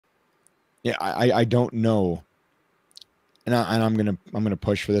Yeah, I don't know, and I'm gonna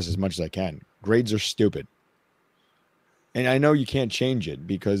push for this as much as I can. Grades are stupid, and I know you can't change it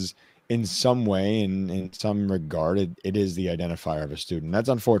because in some way, in some regard, it is the identifier of a student. That's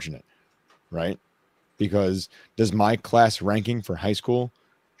unfortunate, right? Because does my class ranking for high school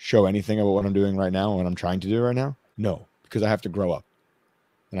show anything about what I'm doing right now and what I'm trying to do right now? No, because I have to grow up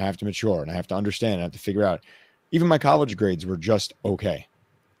and I have to mature and I have to understand and I have to figure out. Even my college grades were just okay.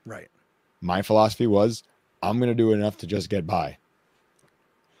 Right. My philosophy was I'm going to do enough to just get by.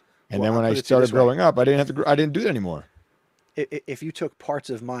 And Well, then I'll when I put it to you started this way. growing up, I didn't do that anymore. If you took parts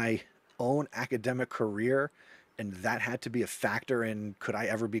of my own academic career and that had to be a factor in could I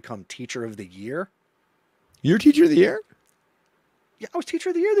ever become teacher of the year? You're teacher of the year? Yeah, I was teacher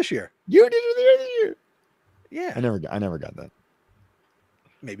of the year this year. You're teacher of the year this year. Yeah. I never got that.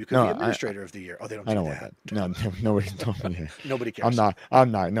 Maybe you could No, be administrator of the year. Oh, they don't I do don't want that. that. No, nobody don't. Yeah. Nobody cares.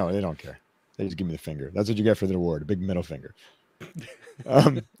 I'm not. No, they don't care. They just give me the finger. That's what you get for the award, a big middle finger.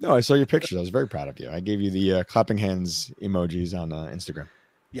 No, I saw your pictures. I was very proud of you. I gave you the clapping hands emojis on Instagram.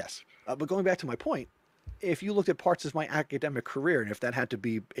 Yes. But going back to my point, if you looked at parts of my academic career and if that had to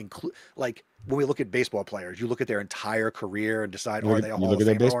be like when we look at baseball players, you look at their entire career and decide are they a You Hall look of at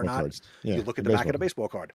their Famer or baseball not? cards. You Yeah, look at the the back of baseball the cards. baseball card.